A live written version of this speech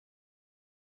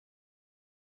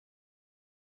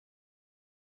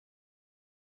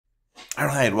All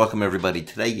right, welcome everybody.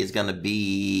 Today is going to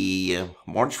be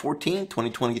March 14th,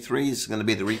 2023. This is going to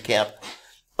be the recap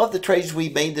of the trades we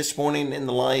made this morning in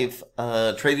the live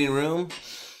trading room.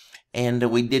 And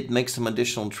we did make some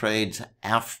additional trades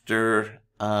after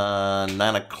 9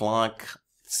 o'clock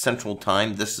Central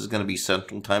Time. This is going to be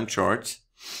Central Time charts.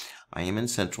 I am in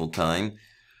Central Time.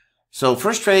 So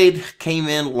first trade came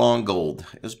in long gold.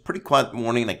 It was a pretty quiet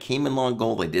morning. I came in long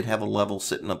gold. I did have a level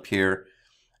sitting up here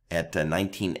at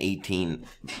 1918.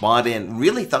 Bought in.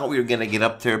 Really thought we were going to get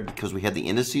up there because we had the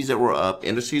indices that were up.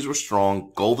 Indices were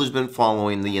strong. Gold has been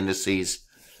following the indices.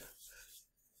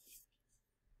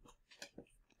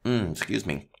 Excuse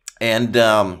me. And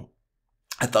I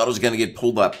thought it was going to get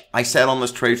pulled up. I sat on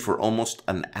this trade for almost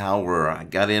an hour. I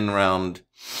got in around,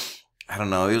 I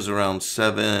don't know, it was around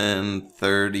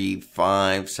 7:35,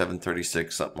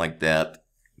 7:36, something like that.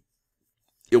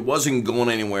 It wasn't going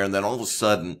anywhere, and then all of a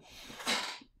sudden,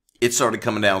 it started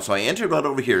coming down. So I entered right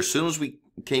over here. As soon as we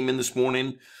came in this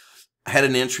morning, I had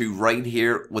an entry right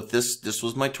here with this. This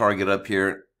was my target up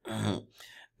here.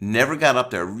 Never got up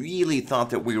there. Really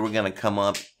thought that we were going to come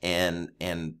up and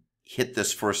hit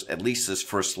this first, at least this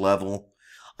first level.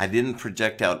 I didn't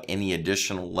project out any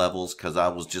additional levels because I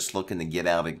was just looking to get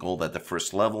out at gold at the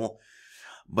first level.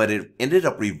 But it ended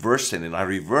up reversing, and I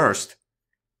reversed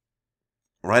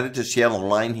right at this yellow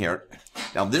line here.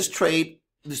 Now this trade,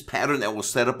 this pattern that was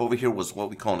set up over here was what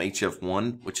we call an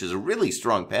HF1, which is a really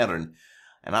strong pattern.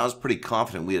 And I was pretty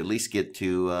confident we'd at least get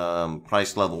to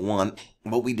price level 1,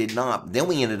 but we did not. Then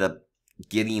we ended up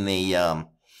getting a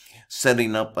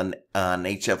setting up an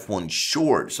HF1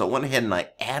 short. So I went ahead and I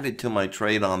added to my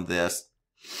trade on this.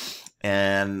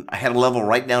 And I had a level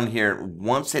right down here.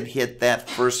 Once it hit that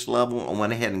first level, I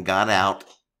went ahead and got out.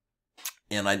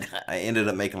 And I ended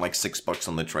up making like $6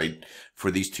 on the trade for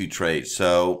these two trades.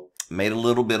 So made a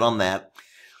little bit on that.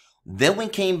 Then we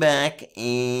came back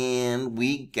and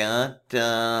we got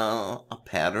a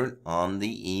pattern on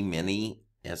the E-mini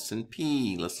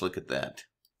S&P. Let's look at that.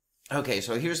 Okay,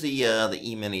 so here's the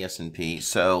E-mini S&P.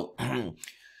 So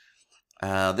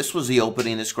this was the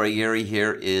opening. This gray area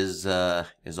here is all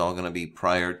going to be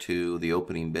prior to the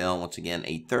opening bell. Once again,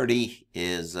 8:30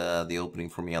 is the opening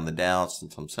for me on the Dow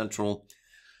since I'm central.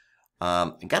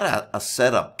 Got a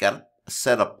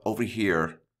setup over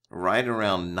here right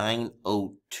around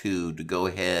 9:02 to go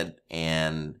ahead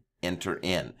and enter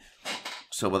in.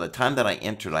 So by the time that I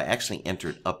entered, I actually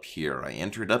entered up here. I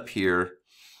entered up here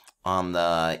on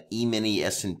the E-mini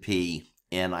S&P,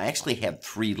 and I actually had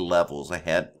 3 levels. I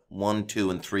had 1,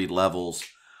 2, and 3 levels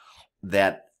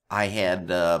that I had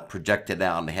projected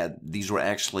out. And these were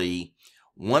actually,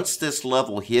 once this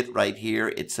level hit right here,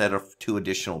 it set up 2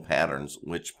 additional patterns,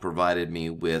 which provided me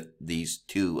with these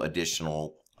 2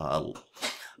 additional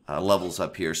levels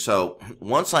up here. So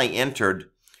once I entered,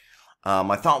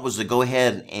 my thought was to go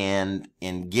ahead and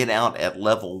get out at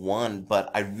level 1,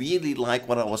 but I really like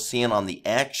what I was seeing on the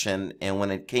action, and when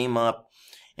it came up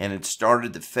and it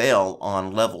started to fail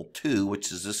on level 2,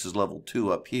 which is, this is level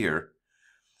 2 up here,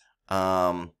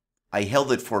 I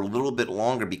held it for a little bit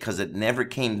longer because it never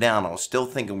came down. I was still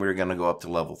thinking we were going to go up to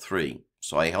level 3.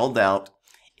 So I held out.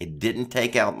 It didn't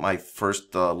take out my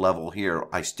first level here.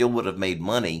 I still would have made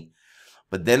money.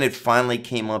 But then it finally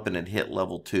came up and it hit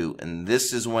level 2. And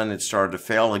this is when it started to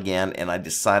fail again. And I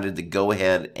decided to go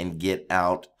ahead and get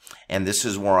out. And this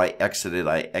is where I exited.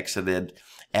 I exited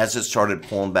as it started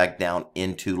pulling back down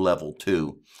into level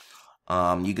 2.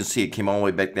 You can see it came all the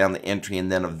way back down the entry.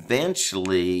 And then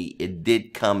eventually it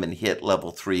did come and hit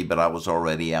level 3. But I was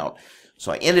already out.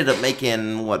 So I ended up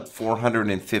making, what,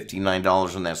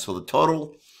 $459 on that. So the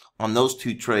total on those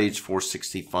 2 trades,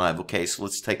 $465. Okay, so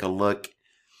let's take a look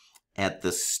at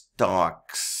the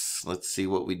stocks. Let's see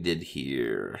what we did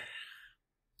here.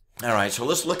 All right, so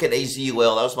let's look at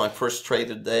AZUL. That was my first trade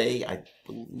of the day.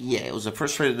 Yeah, it was the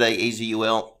first trade of the day,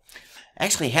 AZUL.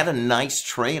 Actually had a nice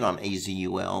trade on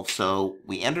AZUL. So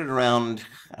we entered around,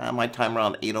 my time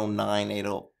around 809, 80,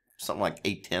 something like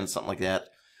 810, something like that.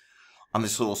 On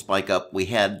this little spike up, we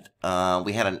had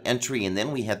an entry, and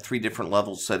then we had 3 different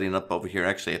levels setting up over here.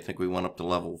 Actually, I think we went up to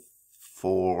level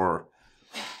 4.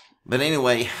 But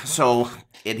anyway, so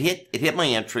it hit my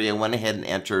entry. I went ahead and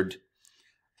entered.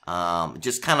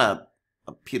 Just kind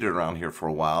of petered around here for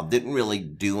a while. Didn't really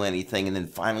do anything, and then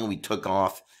finally we took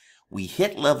off. We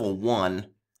hit level 1.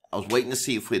 I was waiting to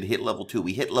see if we'd hit level 2.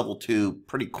 We hit level 2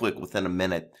 pretty quick within a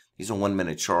minute. These are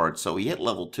 1-minute charts. So we hit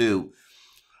level 2,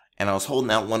 and I was holding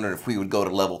out wondering if we would go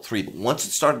to level 3. But once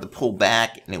it started to pull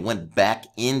back and it went back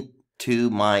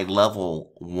into my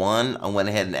level 1, I went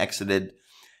ahead and exited.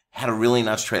 Had a really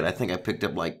nice trade. I think I picked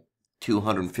up like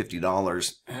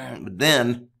 $250. But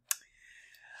then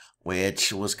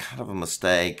which was kind of a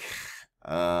mistake.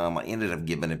 I ended up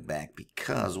giving it back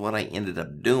because what I ended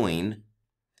up doing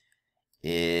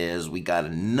is we got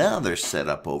another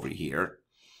setup over here.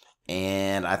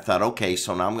 And I thought, okay,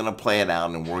 so now I'm going to play it out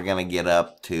and we're going to get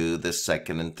up to the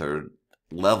second and third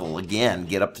level again,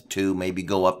 get up to 2, maybe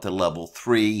go up to level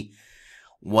 3.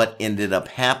 What ended up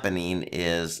happening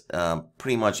is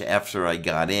pretty much after I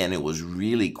got in, it was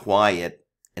really quiet,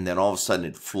 and then all of a sudden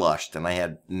it flushed, and I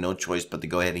had no choice but to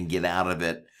go ahead and get out of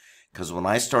it, because when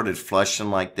I started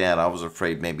flushing like that, I was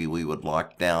afraid maybe we would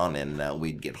lock down and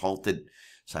we'd get halted.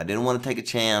 So I didn't want to take a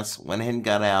chance, went ahead and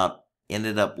got out,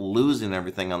 ended up losing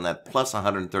everything on that, plus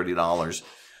 $130.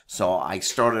 So I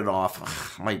started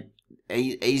off, my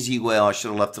AZ well, I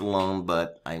should have left it alone,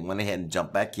 but I went ahead and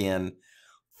jumped back in,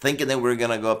 thinking that we were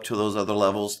going to go up to those other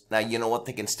levels. Now, you know what?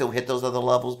 They can still hit those other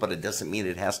levels, but it doesn't mean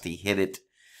it has to hit it,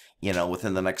 you know,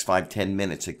 within the next 5-10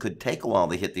 minutes. It could take a while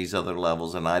to hit these other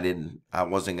levels, and I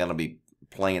wasn't going to be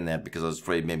playing that because I was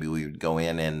afraid maybe we would go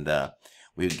in and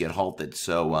we would get halted.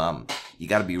 So you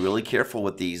got to be really careful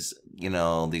with these, you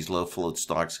know, these low float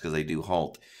stocks because they do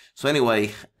halt. So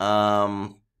anyway,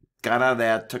 got out of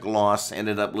that, took a loss,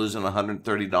 ended up losing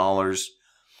 $130.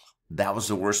 That was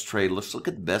the worst trade. Let's look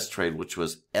at the best trade, which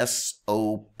was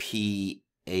SOPH.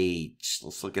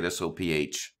 Let's look at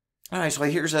SOPH. All right, so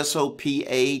here's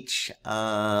SOPH.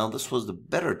 This was the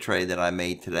better trade that I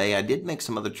made today. I did make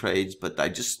some other trades, but I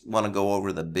just want to go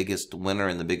over the biggest winner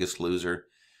and the biggest loser.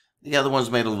 The other ones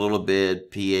made a little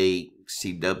bit.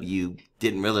 PACW,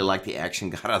 didn't really like the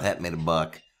action. Got out of that, made a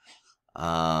buck.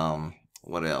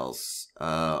 What else?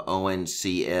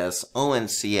 ONCS.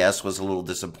 ONCS was a little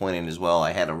disappointing as well.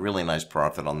 I had a really nice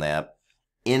profit on that.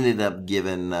 Ended up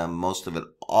giving most of it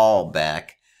all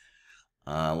back,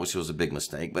 which was a big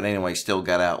mistake. But anyway, still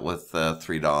got out with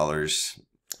 $3.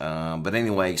 But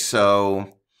anyway,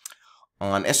 so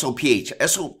on SOPH.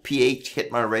 SOPH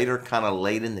hit my radar kind of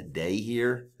late in the day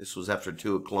here. This was after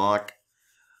 2 o'clock.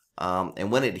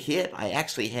 And when it hit, I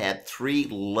actually had 3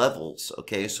 levels.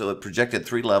 Okay, so it projected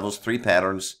 3 levels, 3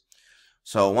 patterns.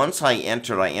 So once I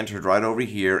entered right over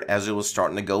here as it was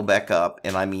starting to go back up.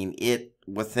 And I mean, it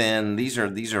within, these are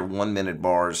 1-minute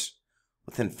bars.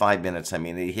 Within 5 minutes, I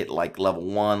mean, it hit like level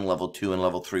 1, level 2, and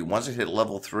level 3. Once it hit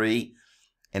level 3,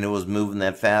 and it was moving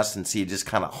that fast, and see, it just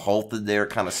kind of halted there,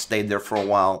 kind of stayed there for a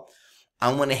while.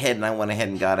 I went ahead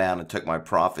and got out and took my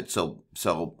profit. So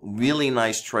really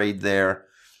nice trade there.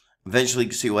 Eventually, you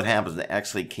can see what happens. It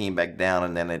actually came back down,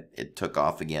 and then it took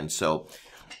off again. So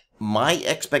my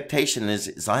expectation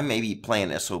is I may be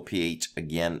playing SOPH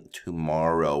again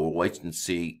tomorrow. We'll wait and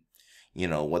see, you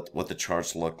know, what the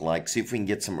charts look like. See if we can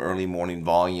get some early morning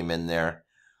volume in there.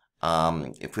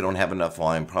 If we don't have enough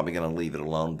volume, probably going to leave it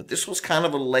alone. But this was kind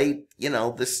of a late, you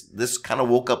know, this kind of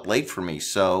woke up late for me.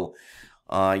 So,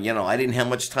 you know, I didn't have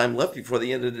much time left before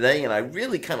the end of the day, and I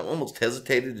really kind of almost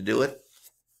hesitated to do it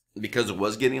because it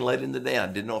was getting late in the day. I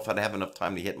didn't know if I'd have enough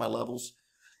time to hit my levels.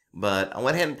 But I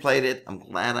went ahead and played it. I'm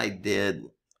glad I did.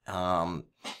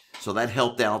 So that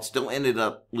helped out. Still ended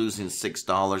up losing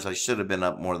 $6. I should have been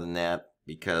up more than that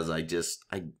because I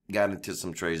got into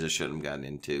some trades I shouldn't have gotten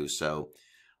into. So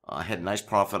I had a nice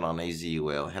profit on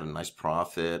AZUL. Had a nice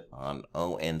profit on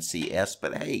ONCS.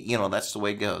 But hey, you know, that's the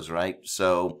way it goes, right?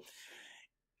 So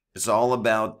it's all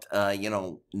about, you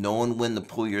know, knowing when to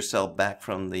pull yourself back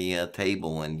from the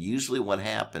table. And usually what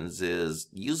happens is,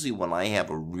 usually when I have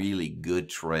a really good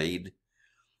trade,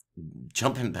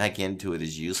 jumping back into it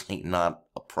is usually not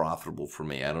profitable for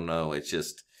me. I don't know. It's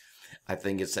just, I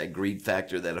think it's that greed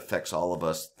factor that affects all of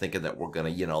us, thinking that we're going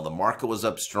to, you know, the market was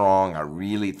up strong. I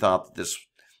really thought that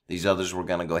these others were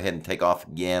going to go ahead and take off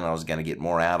again. I was going to get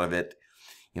more out of it.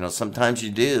 You know, sometimes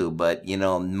you do, but, you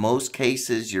know, in most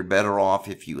cases, you're better off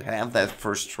if you have that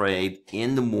first trade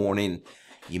in the morning,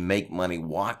 you make money,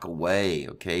 walk away,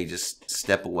 okay? Just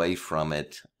step away from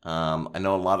it. I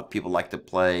know a lot of people like to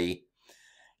play,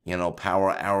 you know,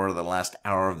 power hour, the last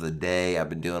hour of the day. I've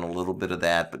been doing a little bit of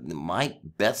that, but my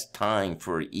best time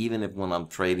for, even if when I'm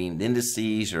trading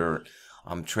indices or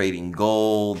I'm trading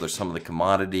gold or some of the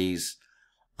commodities,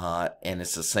 and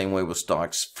it's the same way with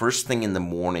stocks. First thing in the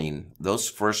morning, those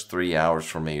first 3 hours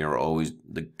for me are always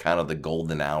the kind of the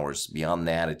golden hours. Beyond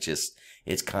that,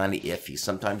 it's kind of iffy.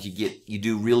 Sometimes you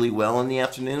do really well in the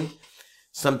afternoon.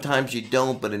 Sometimes you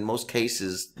don't, but in most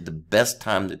cases, the best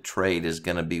time to trade is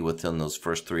going to be within those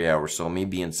first 3 hours. So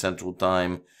maybe in Central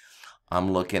Time,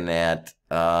 I'm looking at,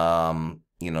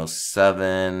 you know,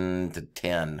 7 to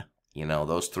 10. You know,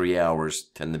 those 3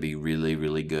 hours tend to be really,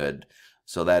 really good.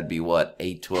 So that'd be what,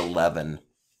 8 to 11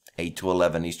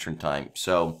 Eastern Time.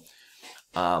 So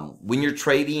when you're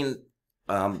trading,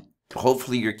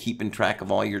 hopefully you're keeping track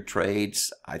of all your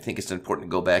trades. I think it's important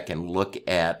to go back and look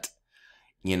at,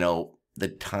 you know, the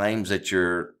times that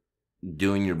you're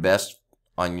doing your best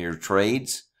on your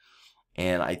trades.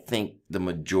 And I think the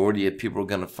majority of people are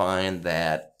going to find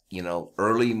that, you know,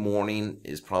 early morning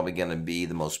is probably going to be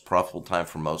the most profitable time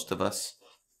for most of us.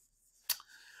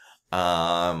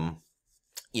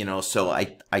 You know, so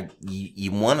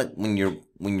you want to,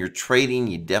 when you're trading,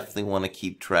 you definitely want to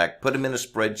keep track, put them in a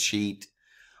spreadsheet,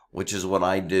 which is what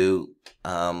I do.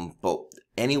 But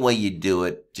any way you do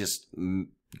it, just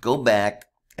go back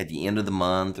at the end of the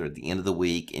month or at the end of the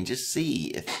week and just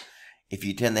see if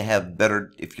you tend to have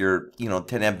better, if you're, you know,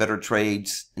 tend to have better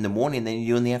trades in the morning than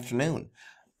you do in the afternoon.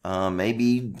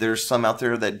 Maybe there's some out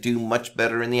there that do much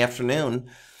better in the afternoon.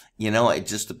 You know, it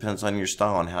just depends on your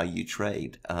style and how you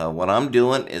trade. What I'm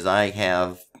doing is I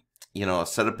have, you know, a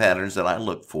set of patterns that I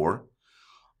look for,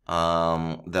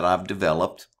 that I've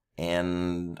developed,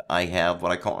 and I have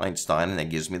what I call Einstein, and that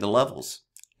gives me the levels.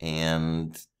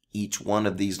 And each one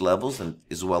of these levels, and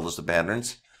as well as the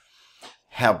patterns,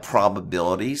 have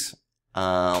probabilities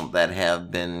that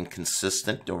have been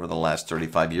consistent over the last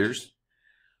 35 years.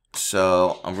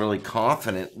 So I'm really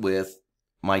confident with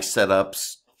my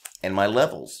setups and my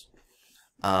levels.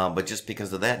 But just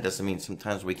because of that doesn't mean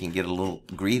sometimes we can get a little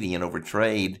greedy and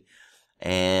overtrade.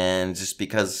 And just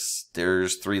because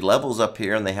there's 3 levels up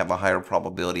here and they have a higher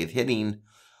probability of hitting,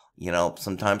 you know,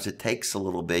 sometimes it takes a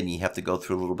little bit and you have to go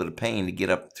through a little bit of pain to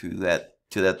get up to that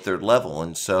 3rd level.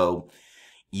 And so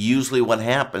usually what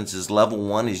happens is level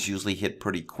 1 is usually hit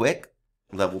pretty quick.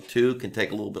 Level 2 can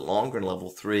take a little bit longer, and level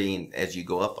 3, and as you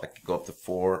go up, I could go up to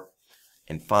 4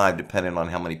 and 5, depending on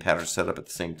how many patterns set up at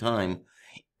the same time.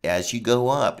 As you go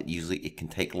up, it can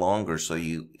take longer. So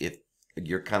if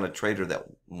you're kind of trader that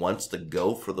wants to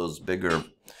go for those bigger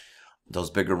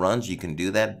runs, you can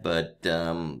do that. But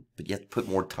you have to put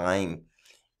more time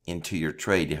into your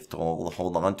trade. You have to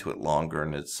hold on to it longer.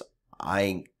 And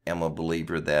I am a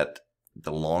believer that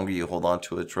the longer you hold on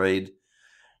to a trade,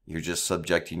 you're just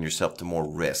subjecting yourself to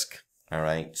more risk. All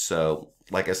right. So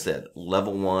like I said,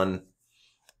 level 1,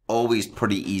 always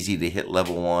pretty easy to hit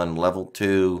level 1. Level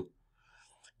 2,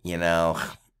 you know,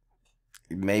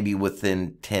 maybe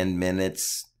within 10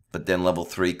 minutes, but then level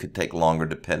 3 could take longer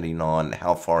depending on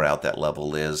how far out that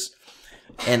level is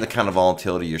and the kind of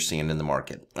volatility you're seeing in the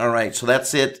market. All right, so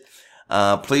that's it.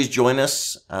 Please join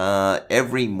us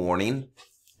every morning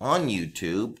on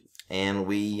YouTube,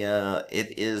 and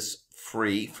it is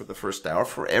free for the first hour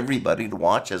for everybody to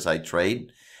watch as I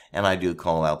trade, and I do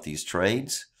call out these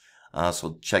trades.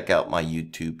 So check out my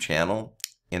YouTube channel,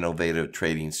 Innovative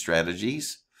Trading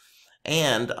Strategies.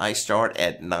 And I start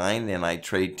at 9 and I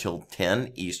trade till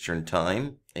 10 Eastern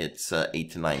Time. It's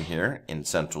 8 to 9 here in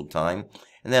Central Time.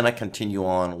 And then I continue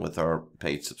on with our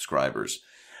paid subscribers.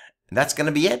 And that's going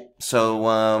to be it.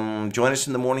 So join us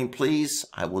in the morning, please.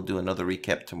 I will do another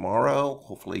recap tomorrow.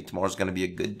 Hopefully tomorrow's going to be a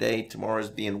good day. Tomorrow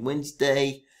is being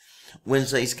Wednesday.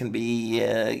 Wednesdays can be,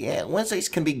 Wednesdays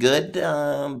can be good.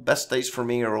 Best days for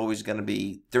me are always going to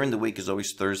be, during the week is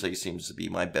always Thursday seems to be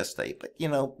my best day. But, you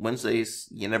know, Wednesdays,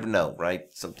 you never know, right?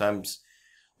 Sometimes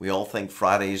we all think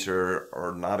Fridays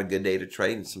are not a good day to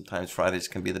trade, and sometimes Fridays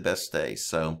can be the best day.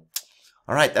 So,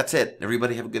 all right, that's it.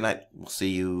 Everybody have a good night. We'll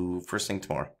see you first thing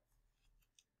tomorrow.